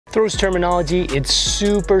Throws terminology, it's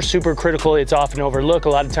super critical. It's often overlooked. A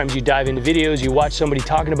lot of times you dive into videos, you watch somebody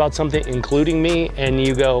talking about something, including me, and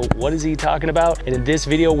you go, what is he talking about? And in this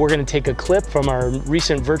video, we're gonna take a clip from our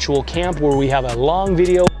recent virtual camp where we have a long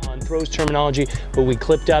video on throws terminology, but we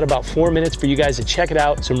clipped out about 4 minutes for you guys to check it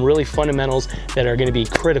out. Some really fundamentals that are gonna be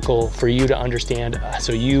critical for you to understand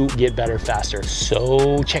so you get better faster.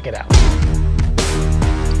 So check it out.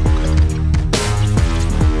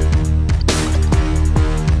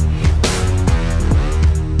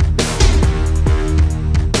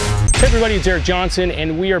 Hey everybody, it's Eric Johnson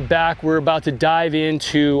and we are back. We're about to dive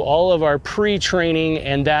into all of our pre-training,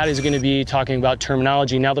 and that is going to be talking about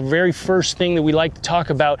terminology. Now, the very first thing that we like to talk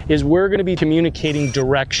about is we're going to be communicating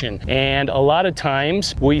direction. And a lot of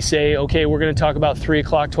times we say, okay, we're going to talk about 3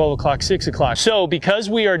 o'clock, 12 o'clock, 6 o'clock. So because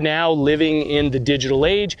we are now living in the digital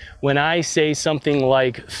age, when I say something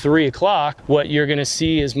like 3 o'clock, what you're going to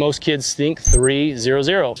see is most kids think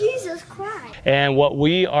 3:00. Jesus Christ. And what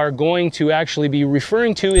we are going to actually be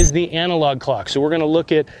referring to is the analog clock. So we're going to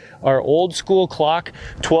look at our old school clock.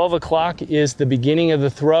 12 o'clock is the beginning of the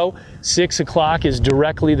throw. 6 o'clock is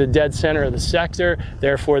directly the dead center of the sector.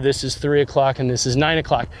 Therefore, this is 3 o'clock and this is 9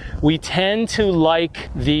 o'clock. We tend to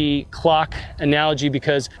like the clock analogy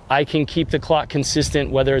because I can keep the clock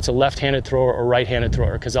consistent whether it's a left-handed thrower or right-handed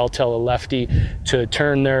thrower, because I'll tell a lefty to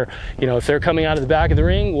turn their, if they're coming out of the back of the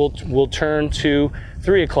ring, we'll turn to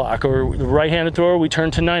 3 o'clock, or the right-handed thrower, we turn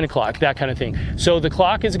to 9 o'clock, that kind of thing. So the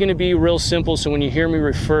clock is going to be real simple. So when you hear me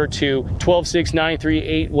refer to 12, 6, 9, 3,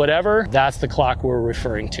 8, whatever, that's the clock we're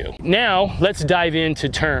referring to. Now, let's dive into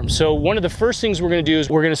terms. So one of the first things we're going to do is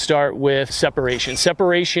we're going to start with separation.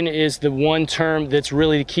 Separation is the one term that's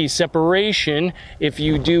really the key. Separation,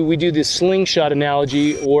 we do this slingshot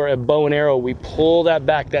analogy or a bow and arrow, we pull that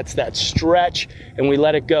back, that's that stretch, and we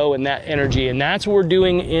let it go and that energy. And that's what we're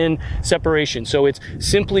doing in separation. So it's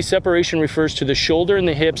simply separation refers to the shoulder and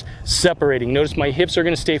the hips separating. Notice my hips are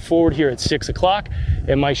going to stay forward here at 6 o'clock,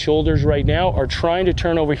 and my shoulders right now are trying to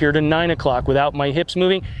turn over here to 9 o'clock without my hips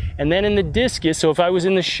moving. And then in the discus, so if I was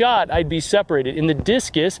in the shot, I'd be separated. In the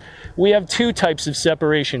discus, we have two types of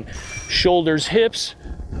separation: shoulders, hips,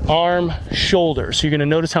 arm, shoulder. So you're going to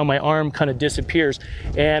notice how my arm kind of disappears.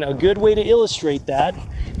 And a good way to illustrate that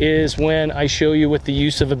is when I show you with the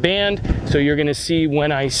use of a band. So you're going to see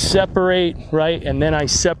when I separate, right, and then I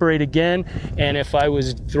separate again. And if I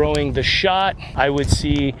was throwing the shot, I would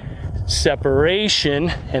see separation,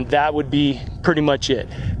 and that would be pretty much it,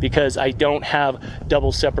 because I don't have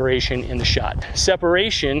double separation in the shot.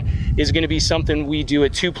 Separation is going to be something we do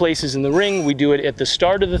at two places in the ring. We do it at the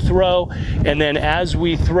start of the throw, and then as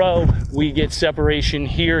we throw, we get separation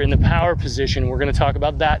here in the power position. We're going to talk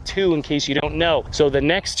about that too, in case you don't know. So the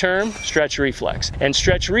next term, stretch reflex. And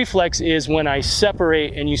stretch reflex is when I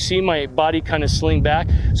separate and you see my body kind of sling back.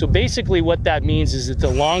 So basically what that means is it's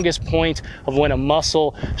the longest point of when a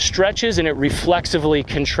muscle stretches and it reflexively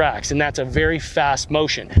contracts, and that's a very fast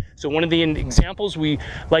motion. So one of the examples we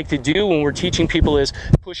like to do when we're teaching people is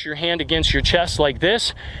push your hand against your chest like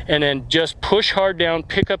this, and then just push hard down,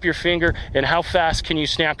 pick up your finger, and how fast can you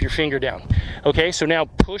snap your finger down? Okay, so now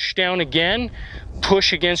push down again,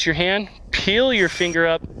 push against your hand, peel your finger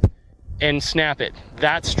up, and snap it.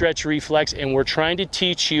 That's stretch reflex, and we're trying to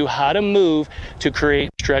teach you how to move to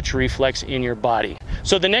create stretch reflex in your body.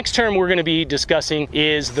 So the next term we're going to be discussing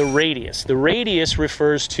is the radius. The radius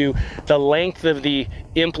refers to the length of the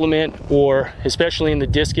implement, or especially in the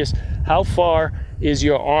discus, how far is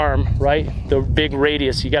your arm, right? The big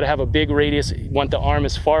radius. You got to have a big radius. You want the arm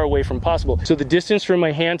as far away from possible. So the distance from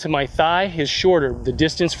my hand to my thigh is shorter. The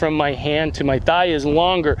distance from my hand to my thigh is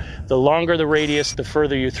longer. The longer the radius, the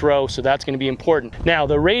further you throw. So that's going to be important. Now,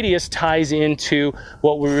 the radius ties into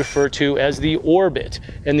what we refer to as the orbit.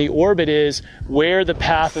 And the orbit is where the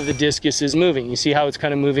path of the discus is moving. You see how it's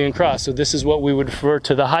kind of moving across. So this is what we would refer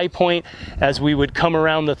to the high point. As we would come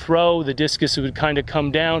around the throw, the discus would kind of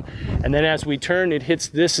come down. And then as we turn, it hits,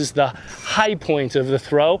 this is the high point of the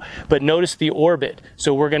throw, but notice the orbit.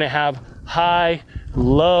 So we're going to have high,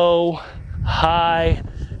 low, high,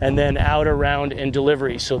 and then out, around, and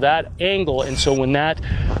delivery. So that angle, and so when that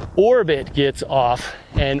orbit gets off,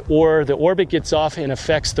 or the orbit gets off and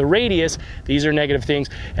affects the radius, these are negative things,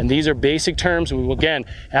 and these are basic terms. We will, again,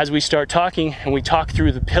 as we start talking and we talk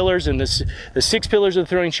through the pillars and the 6 pillars of the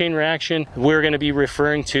throwing chain reaction, we're going to be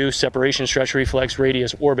referring to separation, stretch, reflex,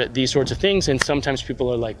 radius, orbit, these sorts of things. And sometimes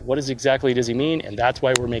people are like, what exactly does he mean? And that's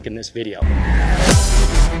why we're making this video.